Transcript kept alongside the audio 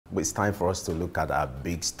it's time for us to look at our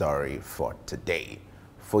big story for today.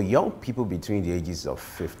 For young people between the ages of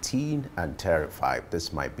 15 and 35,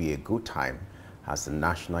 this might be a good time as the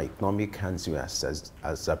National Economic Council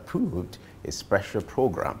has approved a special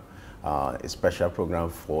program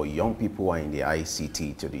for young people who are in the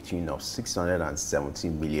ICT to the tune of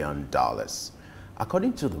 $670 million.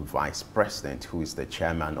 According to the Vice President, who is the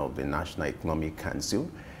chairman of the National Economic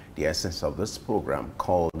Council, the essence of this program,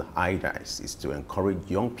 called IDICE, is to encourage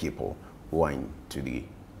young people who are into the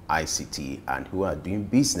ICT and who are doing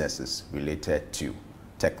businesses related to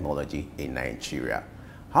technology in Nigeria.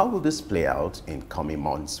 How will this play out in coming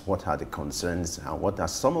months? What are the concerns and what are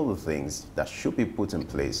some of the things that should be put in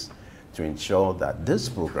place to ensure that this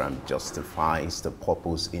program justifies the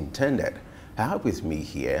purpose intended? I have with me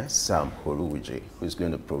here Sam Orovwuje, who is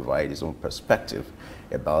going to provide his own perspective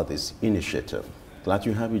about this initiative. Glad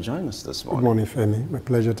to have you join us this morning. Good morning, Femi. My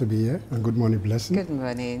pleasure to be here. And good morning, Blessing. Good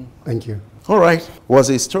morning. Thank you. All right. It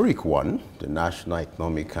was a historic one. The National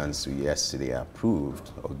Economic Council yesterday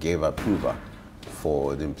approved or gave approval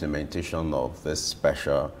for the implementation of this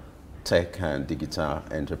special tech and digital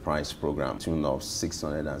enterprise program to the tune of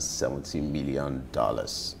 $670 million.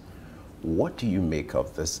 What do you make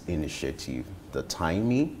of this initiative? The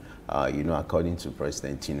timing, according to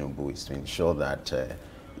President Tinubu, is to ensure that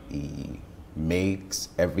he makes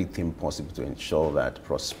everything possible to ensure that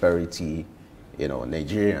prosperity,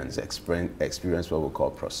 Nigerians experience what we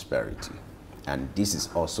call prosperity. And this is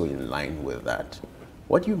also in line with that.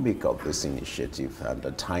 What do you make of this initiative and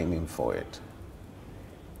the timing for it?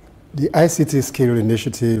 The ICT Skill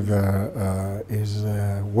Initiative is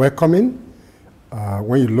welcoming.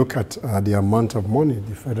 When you look at the amount of money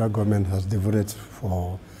the federal government has devoted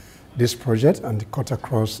for this project and cut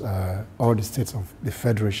across all the states of the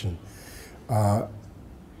federation.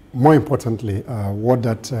 More importantly, what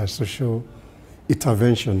that social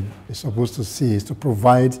intervention is supposed to see is to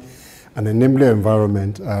provide an enabling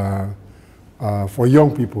environment for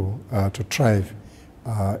young people to thrive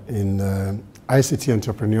in ICT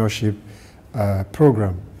entrepreneurship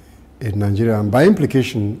program in Nigeria. And by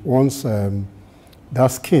implication, once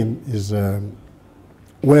that scheme is well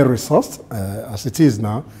resourced, as it is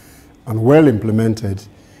now, and well implemented,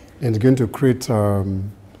 it's going to create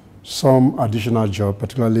some additional job,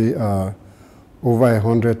 particularly over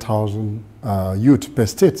 100,000 youth per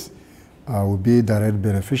state will be direct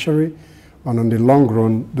beneficiary. And on the long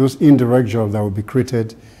run, those indirect jobs that will be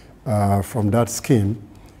created from that scheme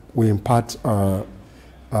will impact the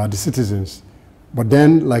citizens. But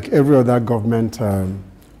then, like every other government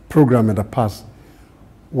program in the past,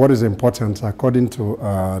 what is important, according to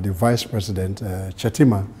the Vice President,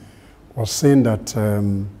 Chetima, was saying that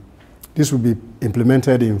this will be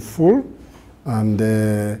implemented in full and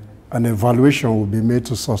an evaluation will be made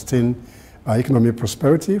to sustain economic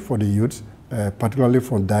prosperity for the youth, particularly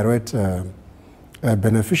for direct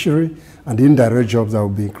beneficiary and the indirect jobs that will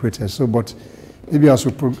be created. So, but maybe as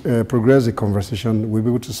we progress the conversation, we'll be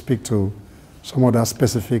able to speak to some of the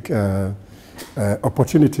specific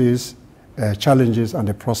opportunities, challenges, and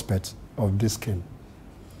the prospects of this scheme.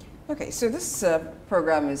 Okay, so this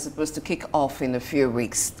program is supposed to kick off in a few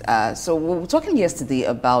weeks. So we were talking yesterday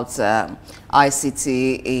about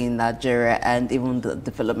ICT in Nigeria and even the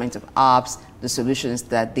development of apps, the solutions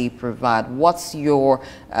that they provide. What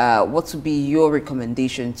would be your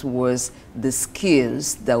recommendation towards the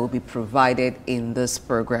skills that will be provided in this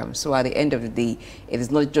program? So at the end of the day, it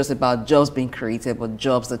is not just about jobs being created, but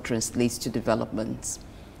jobs that translate to development.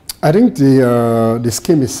 I think the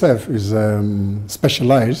scheme itself is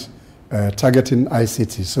specialized, targeting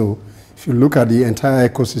ICT. So if you look at the entire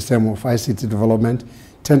ecosystem of ICT development, in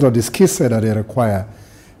terms of the skill set that they require,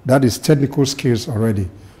 that is technical skills already.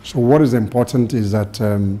 So what is important is that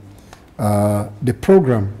the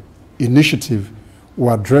program initiative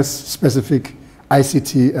will address specific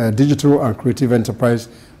ICT, digital and creative enterprise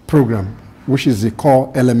program, which is the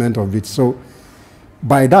core element of it. So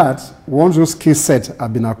by that, once those skill sets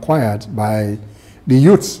have been acquired by the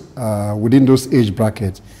youths within those age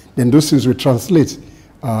brackets, then those things will translate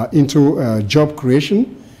into job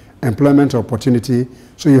creation, employment opportunity.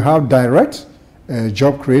 So you have direct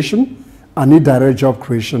job creation and indirect job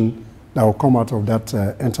creation that will come out of that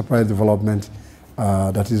enterprise development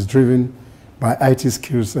that is driven by IT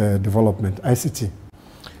skills development, ICT.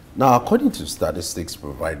 Now, according to statistics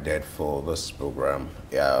provided for this program,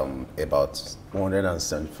 about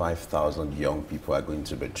 175,000 young people are going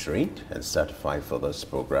to be trained and certified for this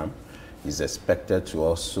program. Is expected to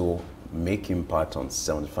also make impact on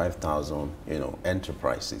 75,000,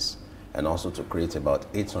 enterprises, and also to create about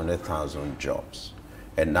 800,000 jobs.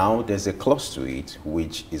 And now there's a clause to it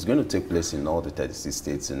which is going to take place in all the 36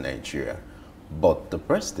 states in Nigeria. But the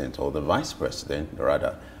president, or the vice president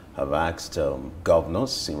rather, have asked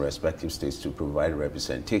governors in respective states to provide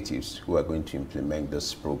representatives who are going to implement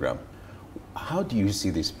this program. How do you see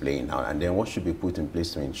this playing out? And then what should be put in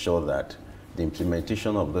place to ensure that the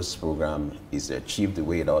implementation of this program is achieved the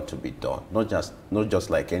way it ought to be done? Not just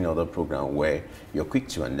like any other program where you're quick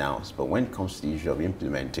to announce, but when it comes to the issue of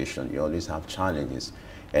implementation, you always have challenges.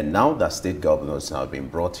 And now that state governors have been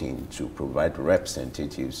brought in to provide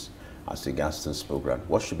representatives as regards to this program,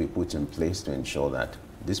 what should be put in place to ensure that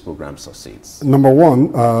this program succeeds? Number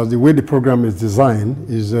one, the way the program is designed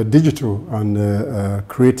is a digital and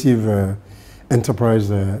creative enterprise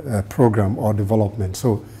program or development.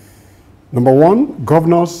 So, number one,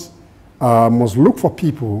 governors must look for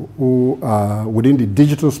people who are within the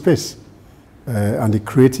digital space and the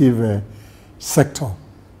creative sector.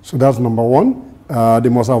 So that's number one. They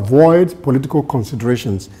must avoid political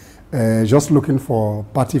considerations, just looking for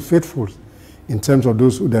party faithfuls in terms of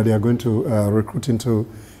those that they are going to recruit into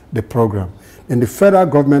the program. And the federal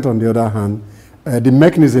government, on the other hand, the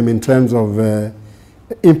mechanism in terms of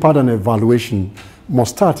impact and evaluation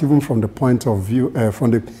must start even from the point of view,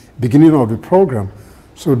 from the beginning of the program.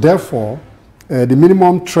 So therefore, the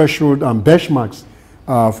minimum threshold and benchmarks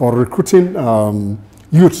for recruiting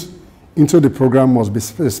youths into the program must be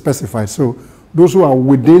specified. So those who are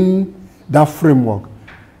within that framework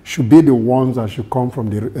should be the ones that should come from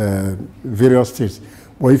the various states.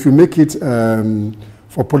 But if you make it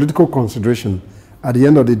for political consideration, at the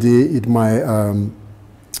end of the day, it might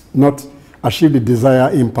not achieve the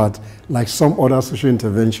desired impact like some other social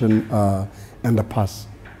intervention in the past.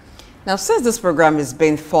 Now, since this program is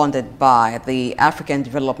being funded by the African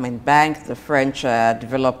Development Bank, the French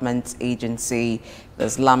Development Agency, the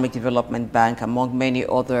Islamic Development Bank, among many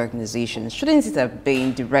other organizations, shouldn't it have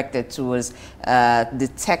been directed towards the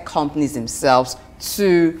tech companies themselves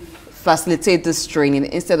to facilitate this training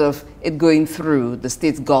instead of it going through the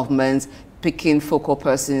state governments, picking focal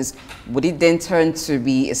persons? Would it then turn to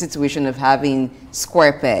be a situation of having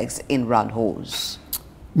square pegs in round holes?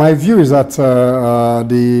 My view is that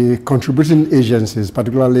the contributing agencies,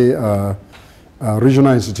 particularly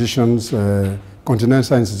regional institutions,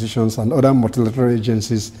 continental institutions, and other multilateral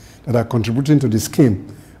agencies that are contributing to the scheme,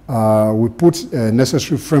 we put a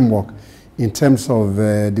necessary framework in terms of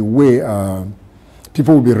the way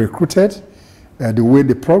people will be recruited, the way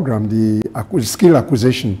the program, the skill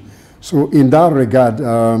acquisition. So in that regard,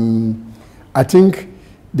 I think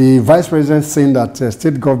the Vice President saying that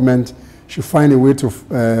state government should find a way to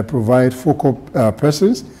provide focal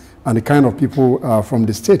persons and the kind of people from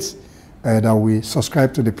the states that we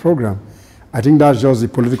subscribe to the program. I think that's just the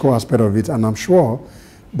political aspect of it, and I'm sure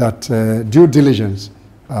that due diligence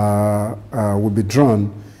will be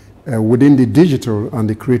drawn within the digital and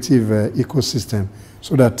the creative ecosystem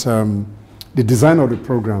so that the design of the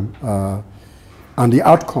program and the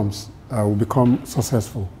outcomes will become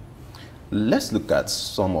successful. Let's look at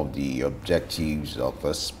some of the objectives of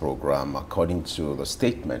this program. According to the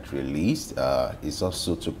statement released, is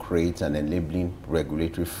also to create an enabling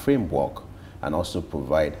regulatory framework and also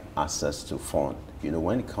provide access to funds. You know,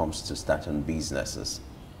 when it comes to starting businesses,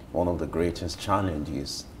 one of the greatest challenges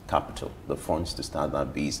is capital, the funds to start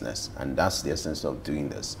that business, and that's the essence of doing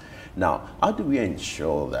this. Now, how do we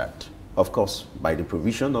ensure that, of course, by the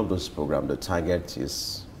provision of this program, the target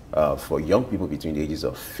is for young people between the ages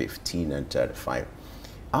of 15 and 35.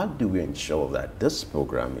 How do we ensure that this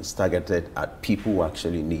program is targeted at people who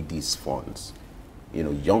actually need these funds? You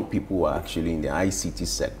know, young people who are actually in the ICT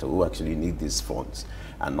sector who actually need these funds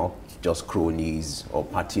and not just cronies or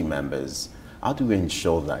party members. How do we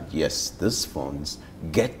ensure that, yes, these funds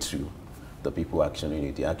get to the people who actually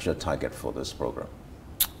need the actual target for this program?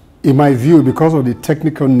 In my view, because of the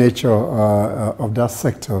technical nature of that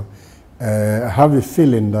sector, I have a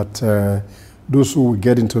feeling that those who will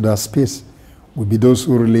get into that space will be those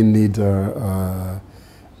who really need the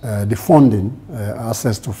funding,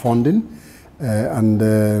 access to funding.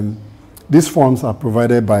 These funds are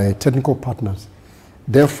provided by technical partners.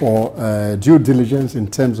 Therefore, due diligence in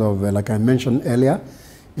terms of, like I mentioned earlier,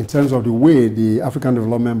 in terms of the way the African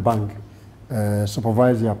Development Bank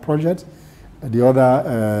supervise their project, the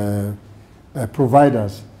other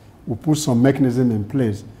providers will put some mechanism in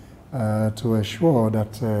place to ensure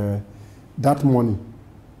that that money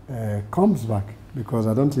comes back, because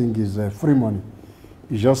I don't think it's free money.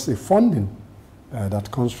 It's just a funding that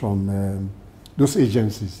comes from those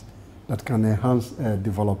agencies that can enhance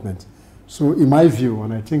development. So in my view,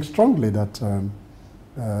 and I think strongly that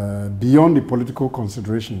beyond the political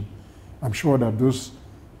consideration, I'm sure that those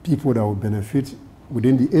people that will benefit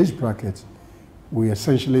within the age bracket, will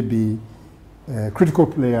essentially be a critical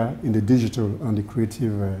player in the digital and the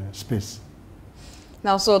creative space.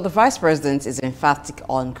 Now, so the Vice President is emphatic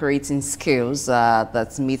on creating skills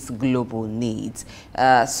that meet global needs.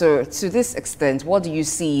 So to this extent, what do you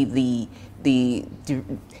see the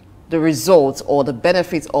results or the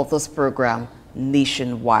benefits of this program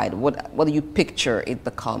nationwide? What do you picture in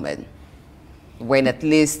the common when at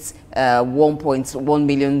least 1.1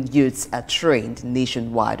 million youths are trained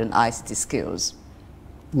nationwide on ICT skills?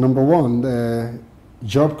 Number one,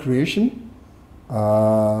 job creation.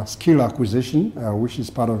 Skill acquisition, which is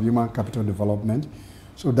part of human capital development.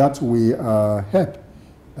 So that we help,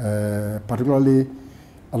 particularly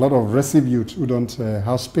a lot of restive youth who don't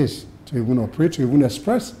have space to even operate, to even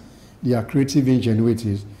express their creative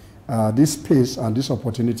ingenuities. This space and this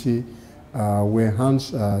opportunity will enhance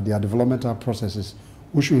their developmental processes,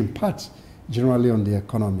 which will impact generally on the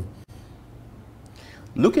economy.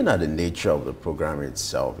 Looking at the nature of the program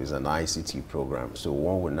itself, is an ICT program, so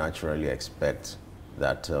one would naturally expect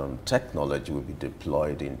that technology will be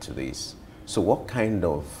deployed into this. So what kind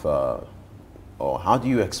of, or how do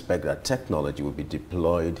you expect that technology will be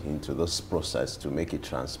deployed into this process to make it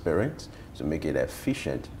transparent, to make it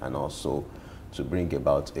efficient, and also to bring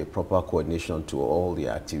about a proper coordination to all the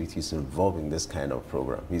activities involving this kind of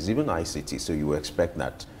program? It's even ICT, so you expect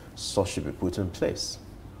that such should be put in place.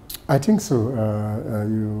 I think so.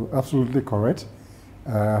 You're absolutely correct.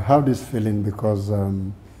 I have this feeling because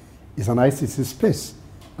it's an ICT space,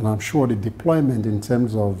 and I'm sure the deployment in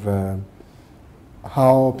terms of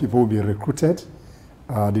how people will be recruited,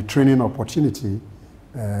 the training opportunity,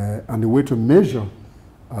 and the way to measure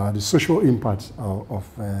the social impact of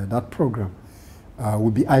that program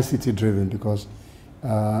will be ICT driven, because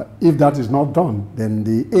if that is not done, then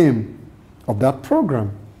the aim of that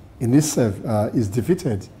program in itself is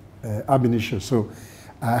defeated ab initio. So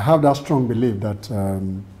I have that strong belief that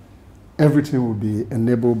everything will be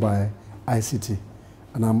enabled by ICT.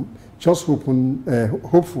 And I'm just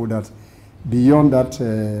hopeful that beyond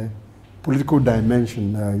that political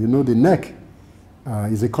dimension, you know, the NEC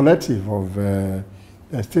is a collective of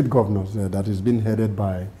state governors that is being headed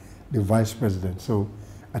by the Vice President. So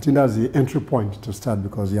I think that's the entry point to start,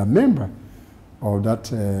 because they are a member of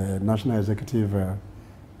that National Executive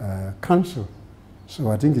Council. So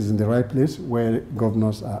I think it's in the right place where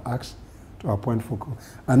governors are asked to appoint focal.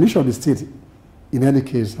 And each of the states, in any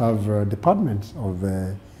case, have departments of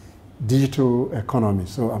digital economy.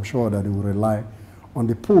 So I'm sure that they will rely on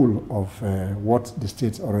the pool of what the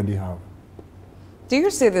states already have. Do you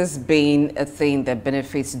see this being a thing that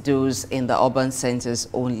benefits those in the urban centers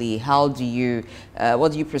only? How do you,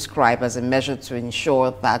 what do you prescribe as a measure to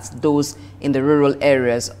ensure that those in the rural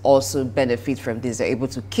areas also benefit from this, they're able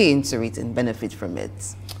to key into it and benefit from it?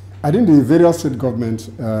 I think the various state governments,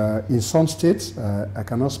 in some states, I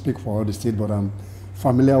cannot speak for all the states, but I'm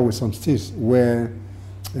familiar with some states where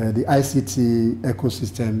the ICT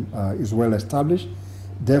ecosystem is well established.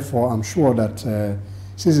 Therefore, I'm sure that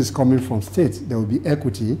since it's coming from states, there will be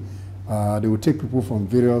equity. They will take people from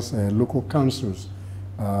various local councils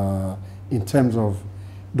in terms of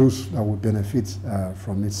those that will benefit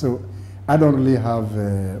from it. So I don't really have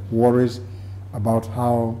worries about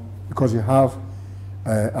how, because you have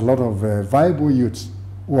a lot of viable youths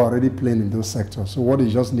who are already playing in those sectors. So what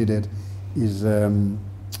is just needed is a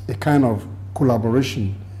kind of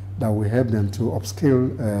collaboration that will help them to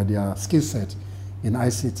upskill their skill set in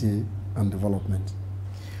ICT and development.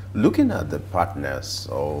 Looking at the partners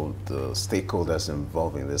or the stakeholders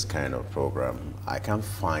involved in this kind of program, I can't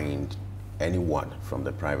find anyone from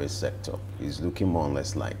the private sector. It's looking more or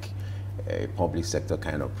less like a public sector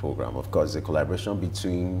kind of program. Of course, the collaboration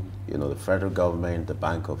between, you know, the federal government, the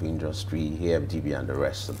Bank of Industry, AFDB, and the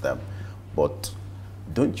rest of them. But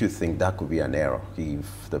don't you think that could be an error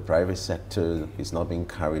if the private sector is not being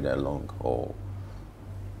carried along, or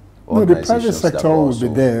no, the private sector will be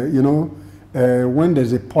there, you know. When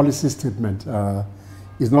there's a policy statement,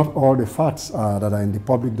 it's not all the facts that are in the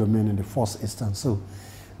public domain in the first instance. So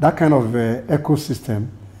that kind of ecosystem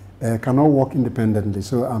cannot work independently.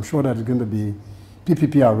 So I'm sure that it's going to be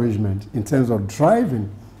PPP arrangement in terms of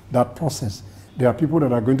driving that process. There are people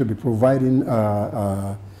that are going to be providing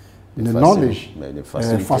the knowledge,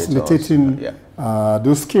 facilitating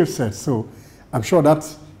those skill sets. So I'm sure that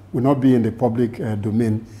will not be in the public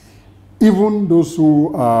domain. Even those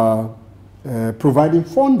who are providing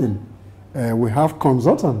funding, we have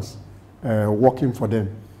consultants working for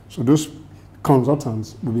them. So those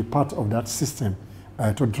consultants will be part of that system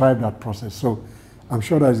to drive that process. So I'm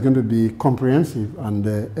sure that it's going to be comprehensive, and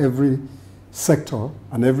every sector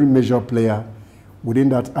and every major player within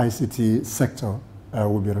that ICT sector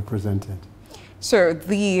will be represented. So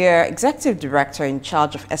the executive director in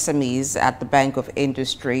charge of SMEs at the Bank of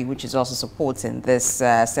Industry, which is also supporting this,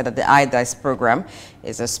 said that the IDICE program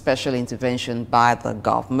is a special intervention by the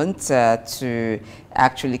government to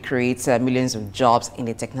actually create millions of jobs in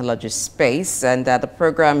the technology space, and the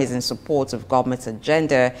program is in support of government's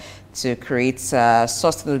agenda to create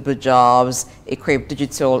sustainable jobs, equip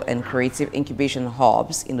digital and creative incubation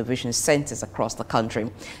hubs, innovation centers across the country.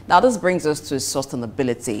 Now, this brings us to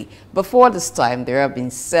sustainability. Before this time, there have been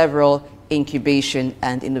several incubation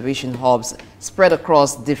and innovation hubs spread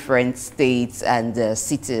across different states and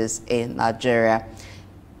cities in Nigeria.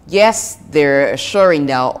 Yes, they're assuring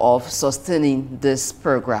now of sustaining this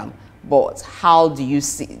program, but how do you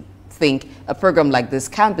think a program like this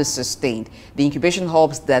can be sustained? The incubation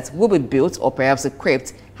hubs that will be built or perhaps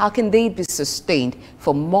equipped, how can they be sustained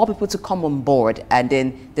for more people to come on board and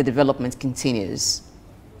then the development continues?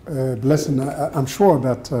 Blessing, I'm sure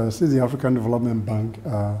that since the African Development Bank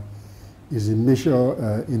is a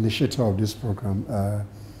major initiator of this program,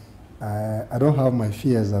 I don't have my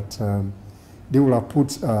fears that they will have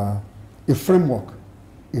put a framework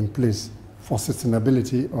in place for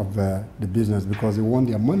sustainability of the business, because they want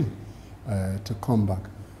their money to come back.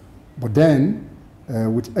 But then,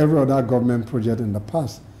 with every other government project in the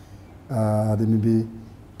past, there may be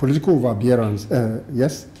political overbearance,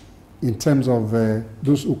 yes, in terms of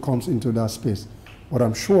those who comes into that space. But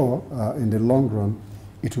I'm sure in the long run,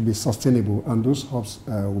 it will be sustainable and those hubs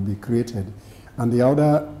will be created. And the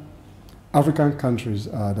other African countries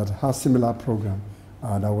that have similar program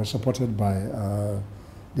that were supported by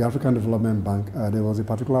the African Development Bank, there was a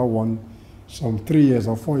particular one some 3 years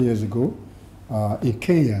or 4 years ago in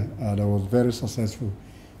Kenya that was very successful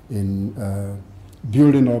in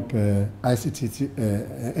building up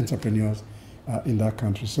ICT entrepreneurs in that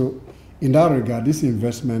country. So in that regard, this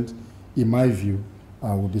investment, in my view,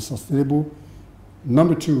 will be sustainable.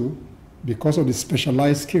 Number two, because of the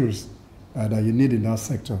specialized skills that you need in that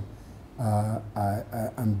sector,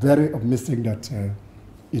 I'm very optimistic that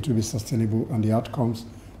it will be sustainable and the outcomes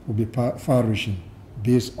will be far-reaching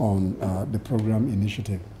based on the program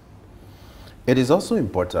initiative. It is also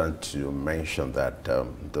important to mention that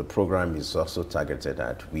the program is also targeted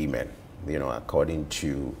at women. You know, according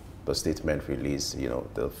to the statement released, you know,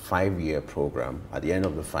 the 5-year program, at the end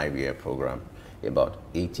of the 5-year program, about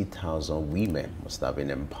 80,000 women must have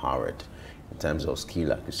been empowered in terms of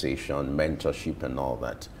skill acquisition, mentorship, and all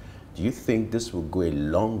that. Do you think this will go a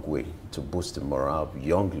long way to boost the morale of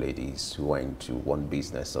young ladies who are into one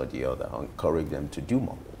business or the other, and encourage them to do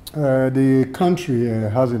more? The country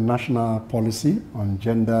has a national policy on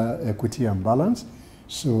gender equity and balance.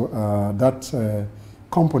 So that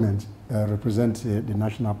component represents the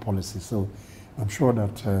national policy. So I'm sure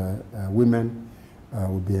that women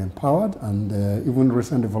will be empowered, and even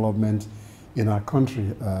recent development in our country,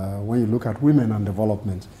 when you look at women and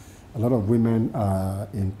development, a lot of women are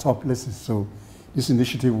in top places. So this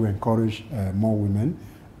initiative will encourage more women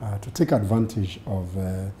to take advantage of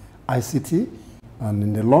ICT, and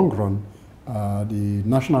in the long run, the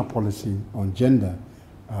national policy on gender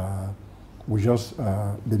will just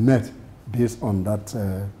be met based on that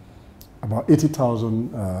about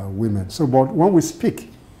 80,000 women. So, but when we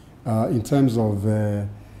speak in terms of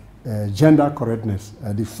gender correctness,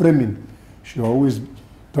 the framing should always,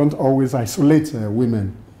 don't always isolate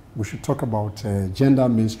women. We should talk about gender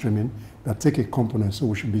mainstreaming that take a component. So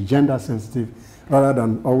we should be gender sensitive rather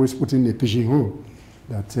than always putting a pigeonhole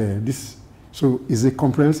that this. So it's a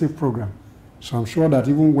comprehensive program. So I'm sure that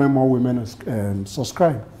even when more women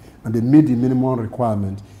subscribe and they meet the minimum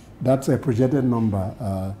requirement, that projected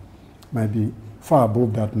number might be far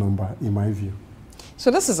above that number, in my view.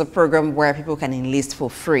 So this is a program where people can enlist for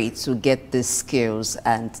free to get these skills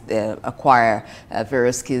and acquire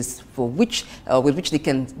various skills for which, with which they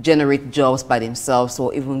can generate jobs by themselves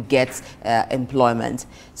or even get employment.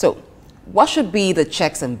 So what should be the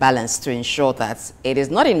checks and balance to ensure that it is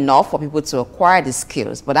not enough for people to acquire the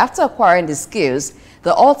skills, but after acquiring the skills,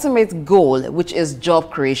 the ultimate goal, which is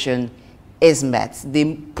job creation, is met?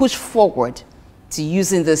 They push forward to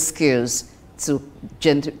using the skills to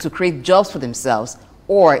create jobs for themselves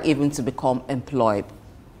or even to become employed.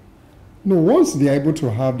 No, once they are able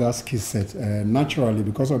to have that skill set, naturally,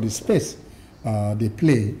 because of the space they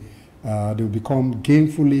play, they will become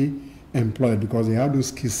gainfully employed because they have those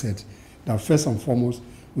skill sets that first and foremost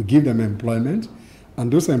will give them employment,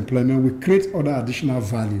 and those employment will create other additional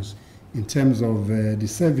values in terms of the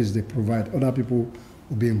service they provide. Other people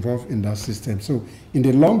will be involved in that system. So in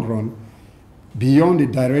the long run, beyond the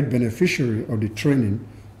direct beneficiary of the training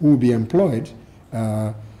who will be employed,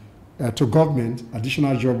 to government,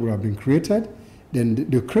 additional jobs will have been created. then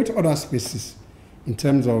they create other spaces in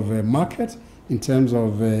terms of market, in terms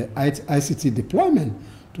of ICT deployment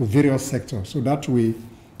to various sectors. So that we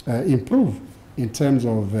improve in terms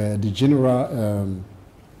of the general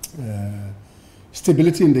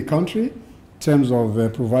stability in the country, in terms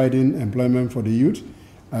of providing employment for the youth,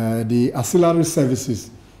 the ancillary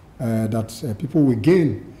services that people will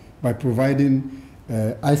gain by providing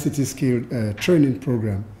ICT skill training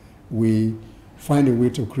program. We find a way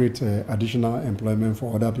to create additional employment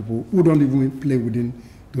for other people who don't even play within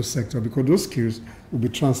those sectors, because those skills will be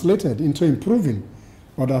translated into improving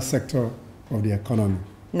other sector of the economy.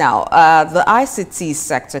 Now, the ICT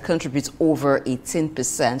sector contributes over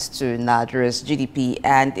 18% to Nigeria's GDP,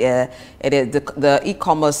 and the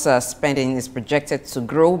e-commerce spending is projected to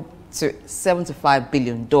grow to $75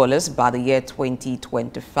 billion by the year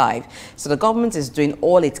 2025. So the government is doing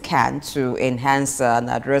all it can to enhance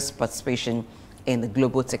Nigeria's participation in the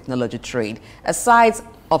global technology trade. Aside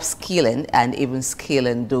upskilling and even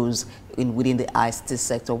scaling those within the ICT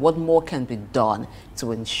sector, what more can be done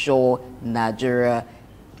to ensure Nigeria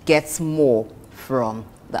gets more from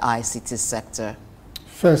the ICT sector?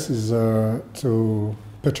 First is to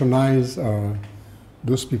patronize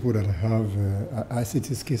those people that have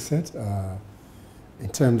ICT skill set in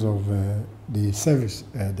terms of the service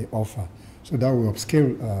they offer. So that will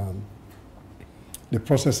upscale the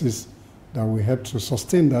processes that will help to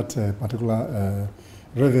sustain that particular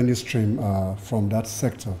revenue stream from that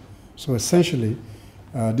sector. So essentially,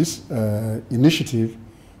 this initiative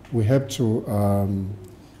will help to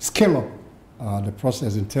scale up the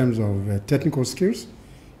process in terms of technical skills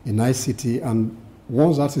in ICT, and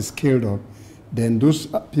once that is scaled up, then those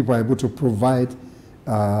people are able to provide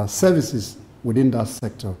services within that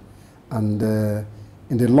sector. And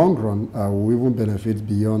in the long run, we will benefit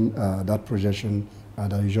beyond that projection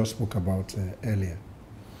that you just spoke about earlier.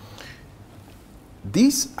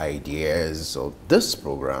 These ideas of this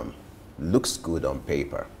program looks good on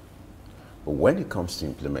paper, but when it comes to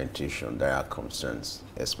implementation, there are concerns,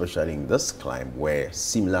 especially in this climate where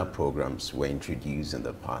similar programs were introduced in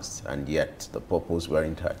the past and yet the purpose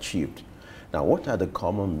weren't achieved. Now, what are the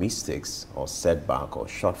common mistakes or setback or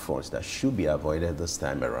shortfalls that should be avoided this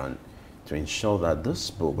time around to ensure that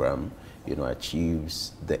this program,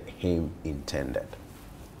 achieves the aim intended?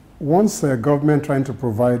 Once government trying to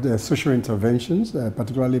provide social interventions,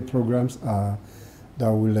 particularly programs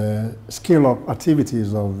that will scale up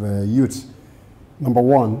activities of youth, number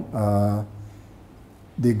one,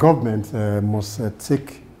 the government must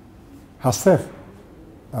take herself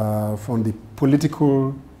from the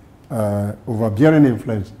political overbearing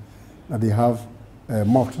influence that they have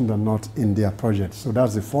more often than not in their projects. So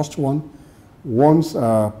that's the first one. Once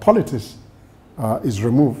politics is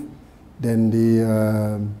removed, then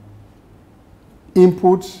the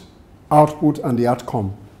input, output, and the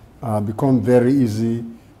outcome become very easy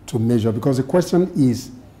to measure. Because the question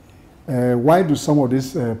is, why do some of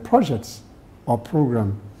these projects or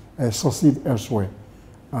programs succeed elsewhere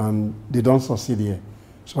and they don't succeed here?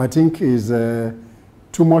 So I think is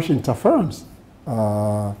too much interference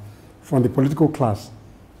from the political class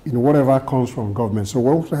in whatever comes from government. So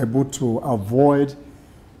we're able to avoid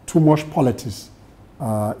too much politics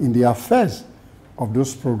in the affairs of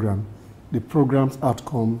those programs. The program's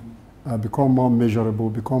outcome become more measurable,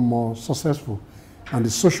 become more successful, and the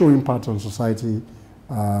social impact on society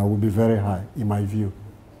will be very high, in my view.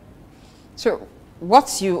 So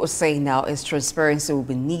what you are saying now is transparency will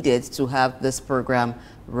be needed to have this program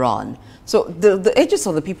run. So the ages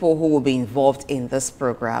of the people who will be involved in this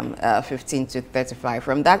program, 15 to 35,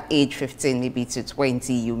 from that age 15 maybe to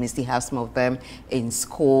 20, you may still have some of them in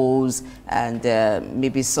schools and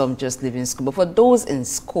maybe some just leaving school. But for those in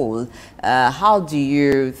school, how do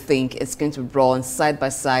you think it's going to run side by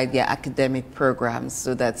side their academic programs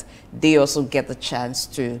so that they also get the chance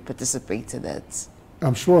to participate in it?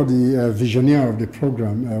 I'm sure the visionary of the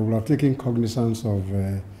program will have taken cognizance of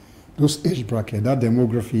those age brackets, that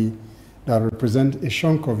demography that represent a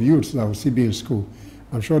chunk of youths that will still be in school.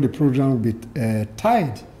 I'm sure the program will be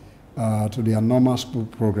tied to their normal school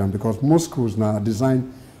program, because most schools now are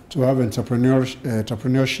designed to have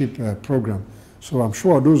entrepreneurship program. So I'm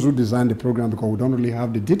sure those who design the program, because we don't really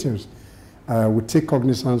have the details, will take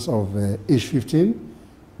cognizance of age 15,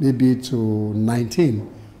 maybe to 19,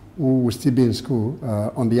 who will still be in school.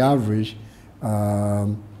 On the average,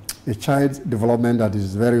 a child's development that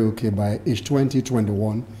is very okay by age 20,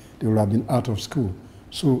 21, they will have been out of school.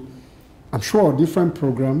 So I'm sure different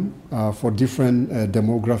program for different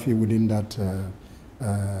demography within that.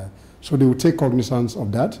 So they will take cognizance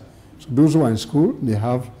of that. So those who are in school, they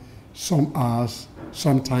have some hours,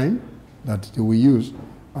 some time that they will use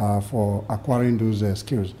for acquiring those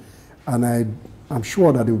skills. And I'm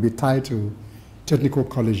sure that it will be tied to technical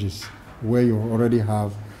colleges where you already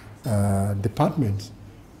have departments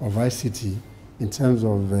of ICT in terms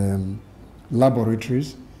of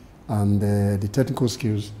laboratories and the technical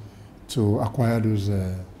skills to acquire those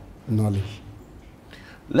knowledge.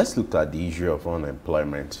 Let's look at the issue of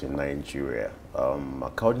unemployment in Nigeria.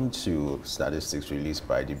 According to statistics released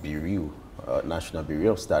by the Bureau, National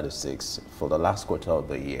Bureau of Statistics, for the last quarter of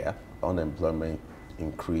the year, unemployment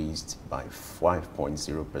increased by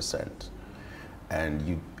 5.0%. And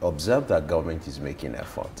you observe that government is making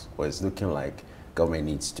effort, but it's looking like government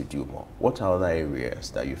needs to do more. What are other areas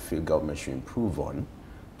that you feel government should improve on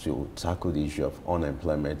to tackle the issue of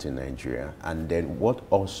unemployment in Nigeria? And then what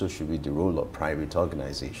also should be the role of private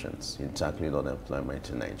organizations in tackling unemployment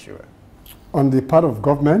in Nigeria? On the part of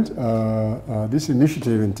government, this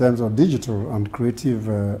initiative in terms of digital and creative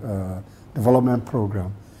development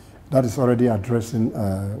program, that is already addressing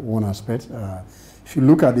one aspect. If you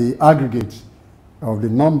look at the aggregate of the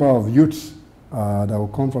number of youths that will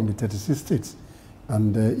come from the 36 states,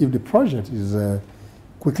 and if the project is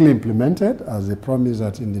quickly implemented, as they promise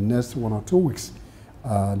that in the next 1 or 2 weeks,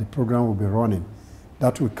 the program will be running,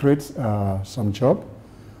 that will create some job.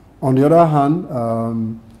 On the other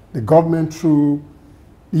hand, the government through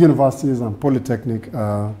the universities and polytechnic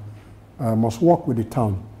must work with the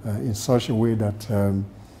town in such a way that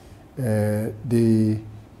the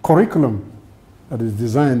curriculum that is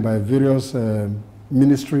designed by various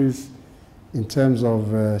ministries in terms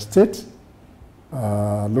of state,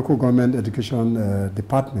 local government education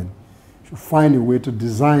department should find a way to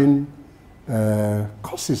design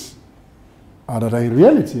courses that are in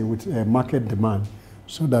reality with market demand,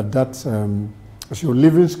 so that as you're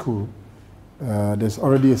leaving school, there's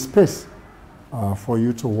already a space for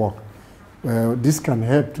you to work. This can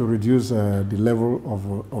help to reduce the level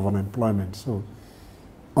of unemployment. So,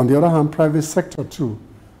 on the other hand, private sector too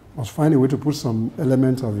must find a way to put some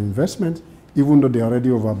element of investment, even though they're already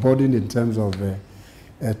overburdened in terms of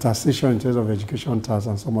taxation, in terms of education tax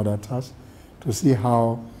and some other tasks, to see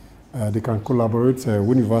how they can collaborate with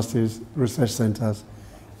universities, research centers,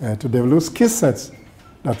 to develop skill sets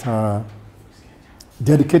that are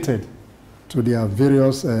dedicated to their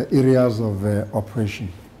various areas of operation.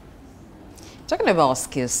 Talking about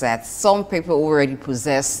skill sets, some people already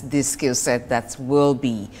possess this skill set that will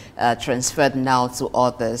be transferred now to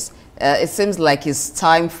others. It seems like it's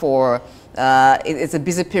time for, it's a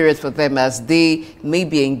busy period for them as they may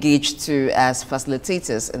be engaged too as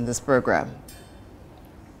facilitators in this program.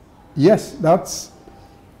 Yes, that's,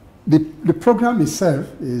 the program itself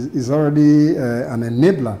is already an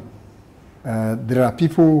enabler. There are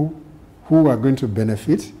people who are going to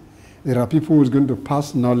benefit. There are people who are going to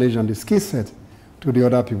pass knowledge and the skill set to the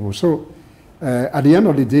other people. So at the end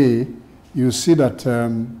of the day, you see that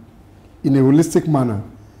in a holistic manner,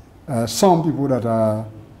 some people that are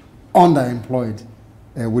underemployed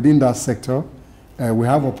within that sector, we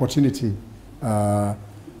have opportunity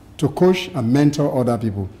to coach and mentor other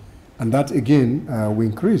people. And that again will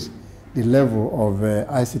increase the level of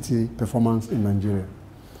ICT performance in Nigeria.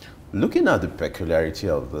 Looking at the peculiarity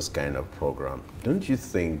of this kind of program, don't you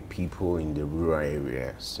think people in the rural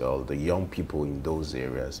areas or the young people in those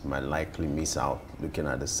areas might likely miss out looking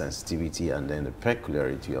at the sensitivity and then the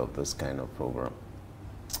peculiarity of this kind of program?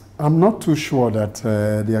 I'm not too sure that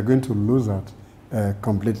they are going to lose that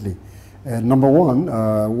completely. Number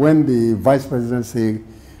one, when the vice president say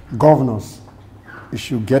governors, you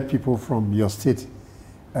should get people from your state,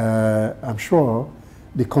 I'm sure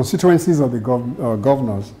the constituencies of the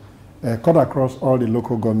governors cut across all the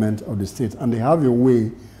local government of the state, and they have a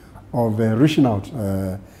way of reaching out.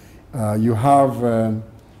 You have an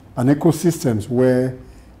ecosystem where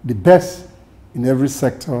the best in every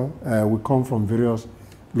sector will come from various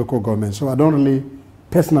local governments. So I don't really,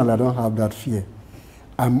 personally, I don't have that fear.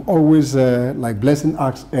 I'm always, like Blessing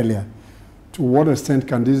asked earlier, to what extent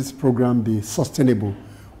can this program be sustainable?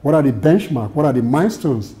 What are the benchmarks? What are the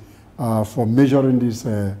milestones for measuring this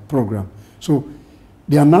program? So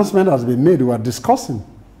the announcement has been made. We are discussing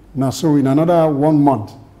now. So in another 1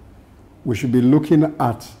 month, we should be looking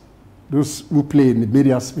at those who play in the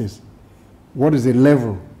media space. What is the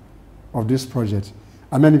level of this project?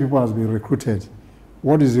 How many people have been recruited?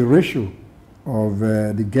 What is the ratio of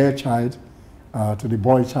the girl child to the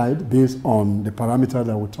boy child based on the parameter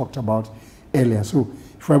that we talked about earlier? So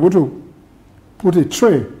if we're able to put a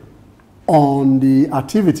tray on the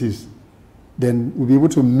activities, then we'll be able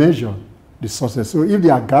to measure the success. So if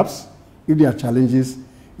there are gaps, if there are challenges,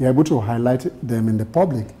 you're able to highlight them in the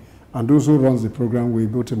public, and those who run the program will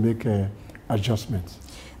be able to make adjustments.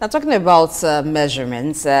 Now, talking about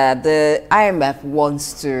measurements, the IMF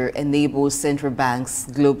wants to enable central banks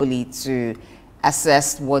globally to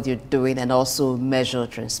assess what you're doing and also measure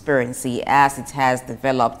transparency, as it has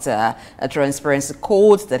developed a transparency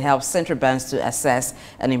code that helps central banks to assess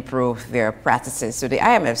and improve their practices. So the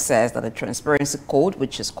IMF says that the transparency code,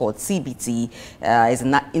 which is called CBT, is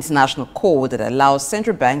an international code that allows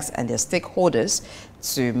central banks and their stakeholders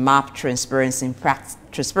to map transparency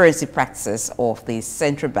practices of the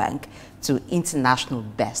central bank to international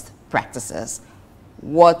best practices.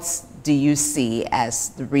 What do you see as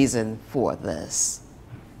the reason for this?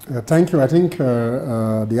 Thank you. I think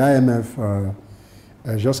the IMF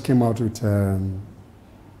just came out with a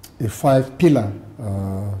 5-pillar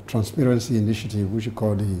transparency initiative, which we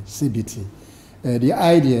call the CBT. The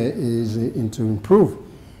idea is to improve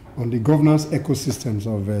on the governance ecosystems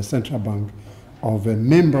of central bank of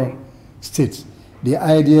member states. The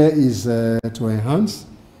idea is to enhance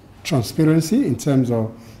transparency in terms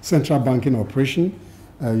of central banking operation.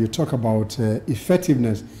 You talk about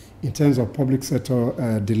effectiveness in terms of public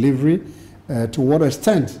sector delivery. To what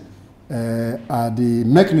extent are the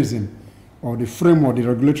mechanism or the framework, the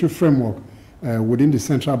regulatory framework within the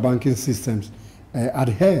central banking systems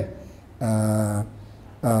adhere to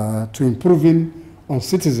improving on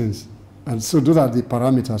citizens? And so those are the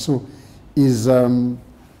parameters. So is a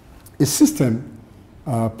system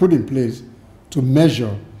put in place to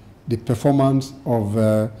measure the performance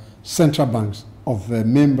of central banks of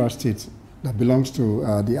member states that belongs to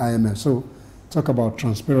the IMF. So talk about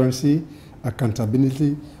transparency,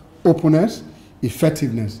 accountability, openness,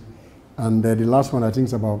 effectiveness. And the last one I think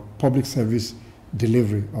is about public service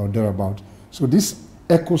delivery or thereabout. So this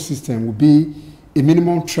ecosystem will be a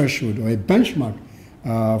minimum threshold or a benchmark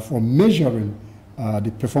for measuring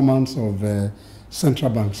the performance of central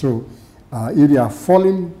banks. So if they are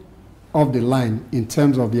falling off the line in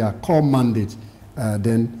terms of their core mandate,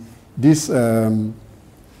 then these 5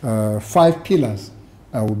 pillars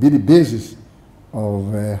will be the basis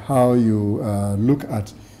of how you look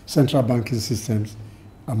at central banking systems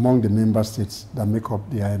among the member states that make up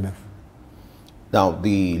the IMF. Now,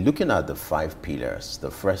 looking at the 5 pillars,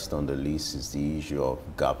 the first on the list is the issue of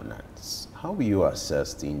governance. How will you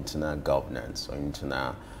assess the internal governance or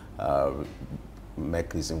internal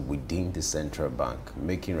mechanism within the central bank,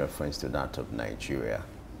 making reference to that of Nigeria?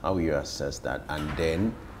 How will you assess that? And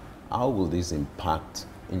then, how will this impact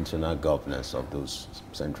internal governance of those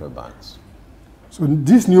central banks? So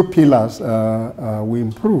these new pillars will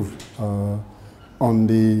improve on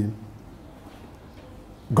the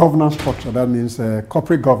governance structure. That means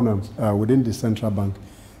corporate governance within the central bank.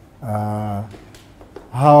 How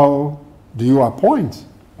do you appoint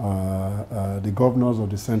the governors of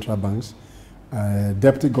the central banks,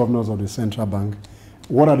 deputy governors of the central bank?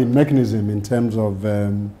 What are the mechanisms in terms of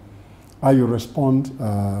how you respond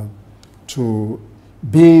to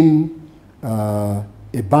being a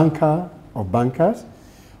banker or bankers?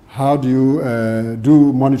 How do you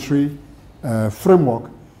do monetary framework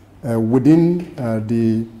within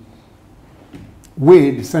the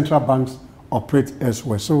way the central banks operate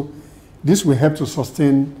elsewhere? So this will help to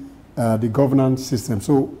sustain the governance system.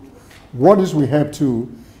 So what this will help to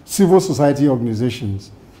civil society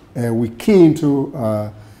organizations, we key into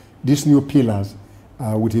these new pillars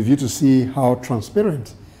with a view to see how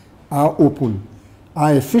transparent, how open,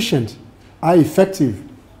 how efficient, how effective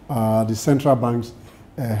the central banks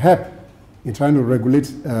help in trying to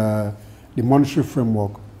regulate the monetary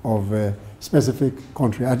framework of a specific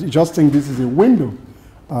country. I just think this is a window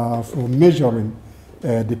for measuring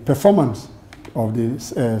the performance of the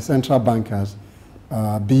central bankers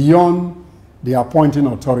beyond the appointing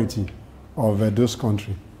authority of those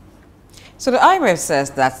countries. So the IMF says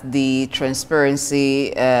that the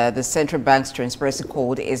transparency, the central bank's transparency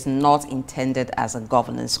code is not intended as a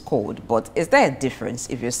governance code. But is there a difference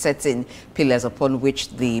if you're setting pillars upon which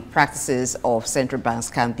the practices of central banks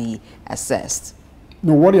can be assessed?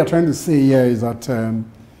 No, what you're trying to say here is that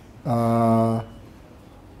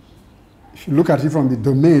if you look at it from the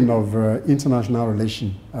domain of international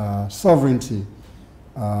relations, sovereignty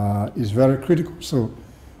is very critical. So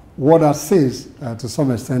what that says to some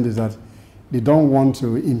extent is that they don't want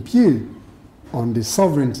to impede on the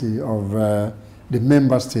sovereignty of the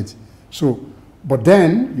member state. So, but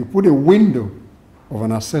then you put a window of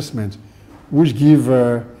an assessment which give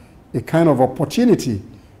a kind of opportunity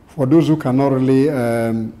for those who cannot really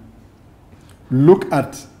look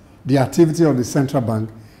at the activity of the central bank.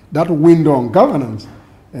 That window on governance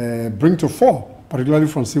bring to fore, particularly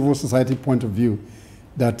from civil society point of view,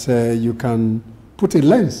 that you can put a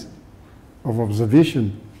lens of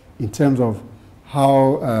observation in terms of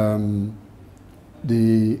how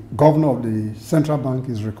the governor of the central bank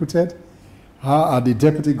is recruited? How are the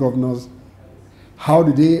deputy governors? How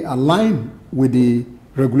do they align with the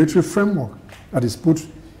regulatory framework that is put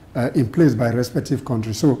in place by respective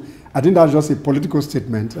countries? So I think that's just a political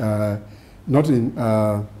statement, not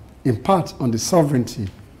in part on the sovereignty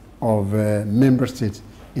of member states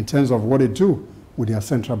in terms of what they do with their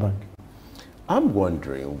central bank. I'm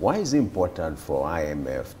wondering, why is it important for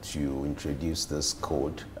IMF to introduce this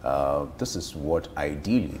code? This is what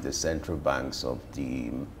ideally the central banks of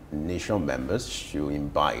the nation members should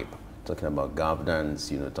imbibe, talking about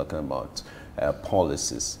governance, talking about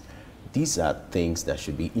policies. These are things that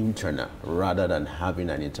should be internal rather than having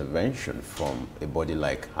an intervention from a body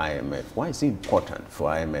like IMF. Why is it important for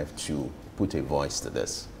IMF to put a voice to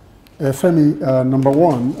this? Femi, number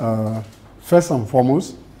one, first and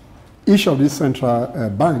foremost, each of these central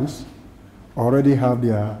banks already have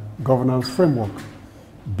their governance framework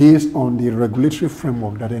based on the regulatory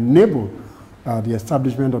framework that enable the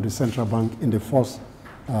establishment of the central bank in the first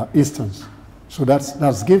instance. So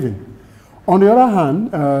that's given. On the other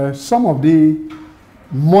hand, some of the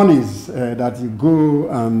monies that you go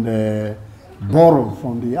and borrow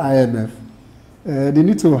from the IMF, they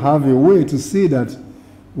need to have a way to see that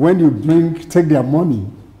when you take their money,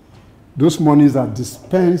 those monies are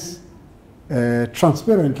dispensed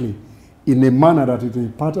transparently in a manner that it will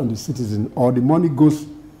impart on the citizen, or the money goes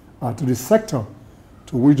to the sector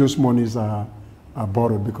to which those monies are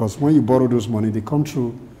borrowed. Because when you borrow those money, they come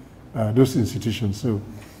through those institutions. So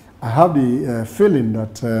I have the feeling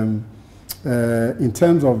that in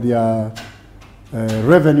terms of their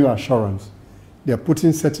revenue assurance, they are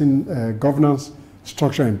putting certain governance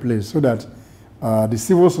structure in place so that the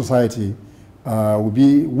civil society will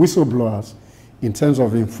be whistleblowers in terms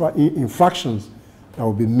of infractions that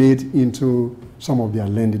will be made into some of their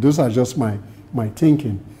lending. Those are just my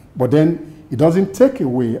thinking. But then it doesn't take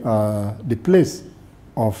away the place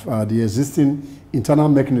of the existing internal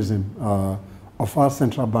mechanism of how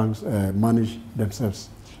central banks manage themselves.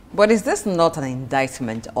 But is this not an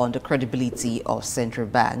indictment on the credibility of central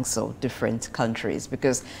banks of different countries?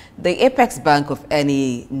 Because the apex bank of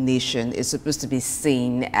any nation is supposed to be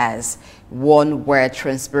seen as one where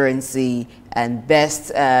transparency and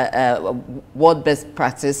what best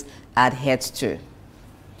practice adheres to.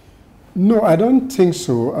 No, I don't think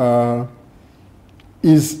so.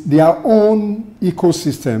 Is their own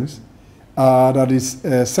ecosystems, that is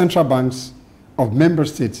central banks of member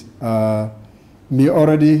states,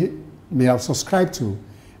 may have subscribed to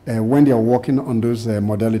when they are working on those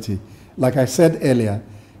modalities. Like I said earlier,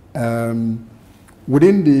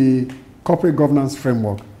 within the corporate governance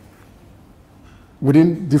framework,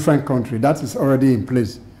 within different countries, that is already in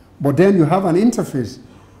place. But then you have an interface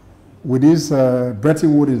with these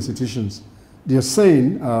Bretton Woods institutions. They're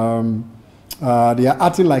saying they are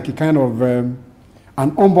acting like a kind of an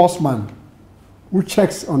ombudsman who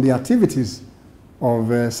checks on the activities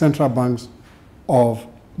of central banks of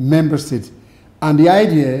member states. And the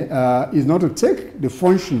idea is not to take the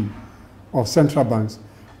function of central banks,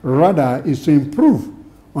 rather is to improve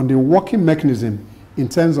on the working mechanism in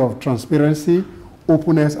terms of transparency,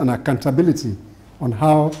 openness, and accountability on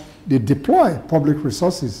how they deploy public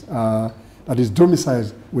resources that is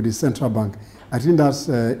domiciled with the central bank. I think that's,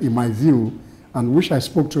 in my view, and which I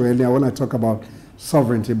spoke to earlier when I talk about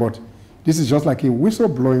sovereignty, but this is just like a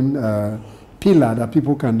whistleblowing pillar that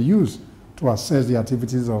people can use to assess the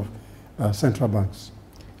activities of central banks.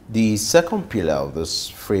 The second pillar of this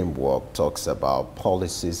framework talks about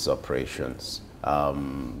policies operations.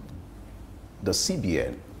 The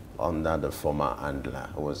CBN, under the former handler,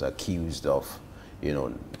 was accused of,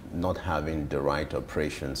 not having the right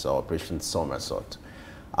operations or Operation Somersault.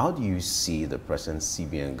 How do you see the present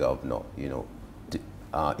CBN governor,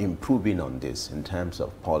 improving on this in terms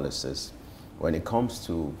of policies? When it comes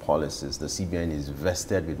to policies, the CBN is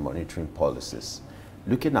vested with monitoring policies.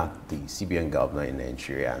 Looking at the CBN governor in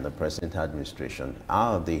Nigeria and the present administration,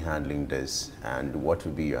 how are they handling this, and what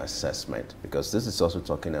would be your assessment? Because this is also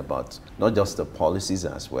talking about not just the policies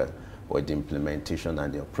as well, but the implementation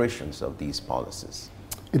and the operations of these policies.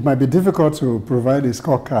 It might be difficult to provide a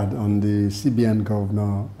scorecard on the CBN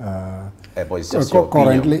governor but it's just your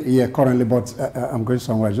opinion. Yeah, currently, but I'm going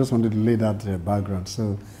somewhere. I just wanted to lay that background.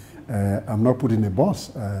 So I'm not putting a boss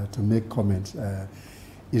to make comments.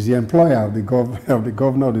 Is the employer of the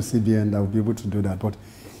governor of the CBN that will be able to do that. But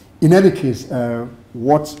in any case,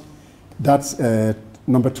 that's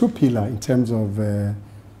number two pillar in terms of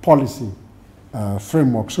policy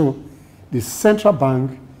framework. So the central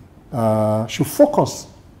bank should focus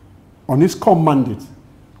on its core mandate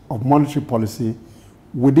of monetary policy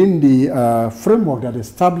within the framework that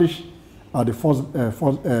established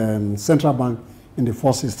the central bank in the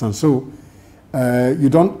first instance. So you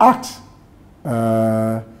don't act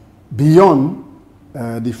beyond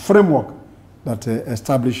the framework that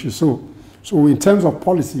establishes. So in terms of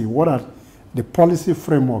policy, what are the policy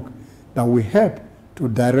framework that will help to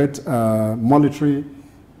direct monetary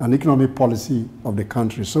and economic policy of the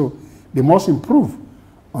country? So they must improve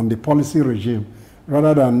on the policy regime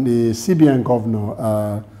rather than the CBN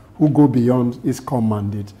governor who go beyond his core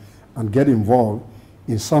mandate and get involved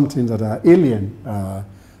in something that are alien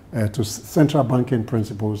to central banking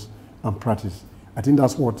principles and practice. I think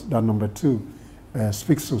that's what that number 2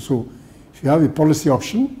 speaks to. So if you have a policy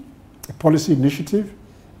option, a policy initiative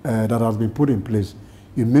that has been put in place,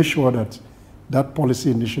 you make sure that that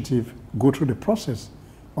policy initiative go through the process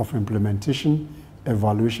of implementation,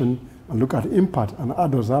 evaluation, and look at impact and how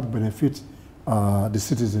does that benefit the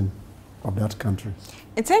citizen of that country.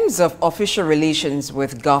 In terms of official relations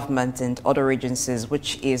with government and other agencies,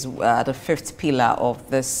 which is the 5th pillar of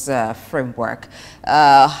this framework,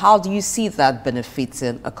 how do you see that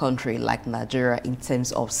benefiting a country like Nigeria in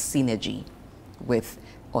terms of synergy with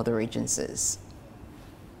other agencies?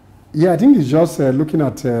 Yeah, I think it's just looking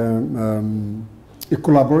at a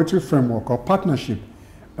collaborative framework or partnership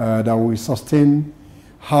that will sustain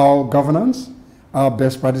how governance, our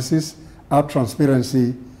best practices, our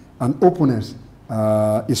transparency and openness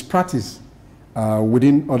is practiced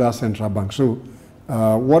within other central banks. So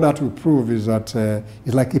what that will prove is that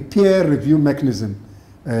it's like a peer review mechanism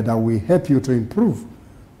that will help you to improve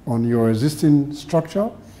on your existing structure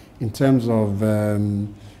in terms of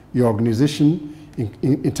your organization,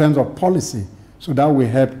 in terms of policy. So that will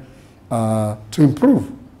help to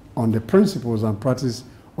improve on the principles and practice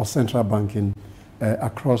of central banking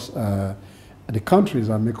across the countries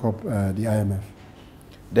that make up the IMF.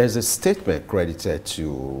 There's a statement credited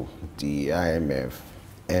to the IMF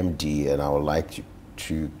MD, and I would like you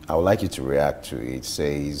to react to it. It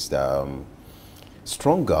says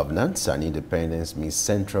strong governance and independence means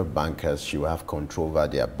central bankers should have control over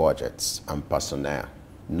their budgets and personnel,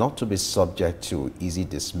 not to be subject to easy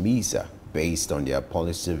dismissal based on their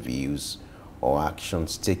policy views or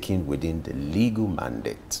actions taken within the legal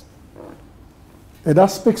mandate. That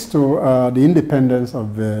speaks to the independence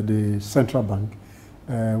of the central bank,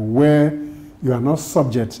 where you are not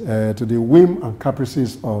subject to the whim and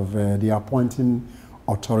caprices of the appointing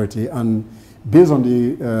authority. And based on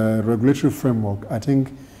the regulatory framework, I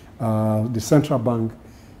think the central bank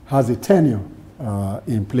has a tenure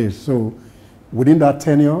in place. So within that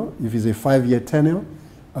tenure, if it's a 5-year tenure,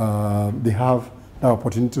 they have the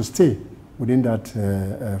opportunity to stay within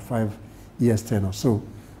that 5 years tenure. So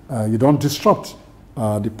you don't disrupt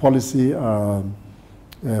the policy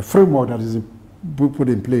framework that is put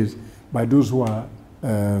in place by those who are,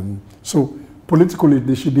 so politically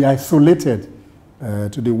they should be isolated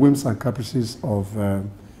to the whims and caprices of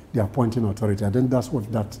the appointing authority. I think that's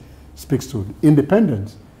what that speaks to,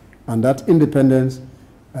 independence. And that independence,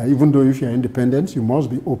 even though if you're independent, you must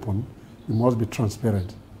be open, you must be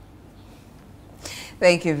transparent.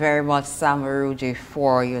 Thank you very much, Sam Orovwuje,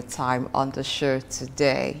 for your time on the show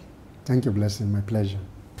today. Thank you, Blessing. My pleasure.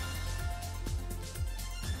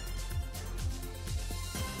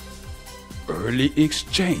 Early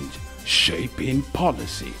exchange, shaping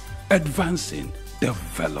policy, advancing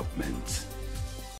development.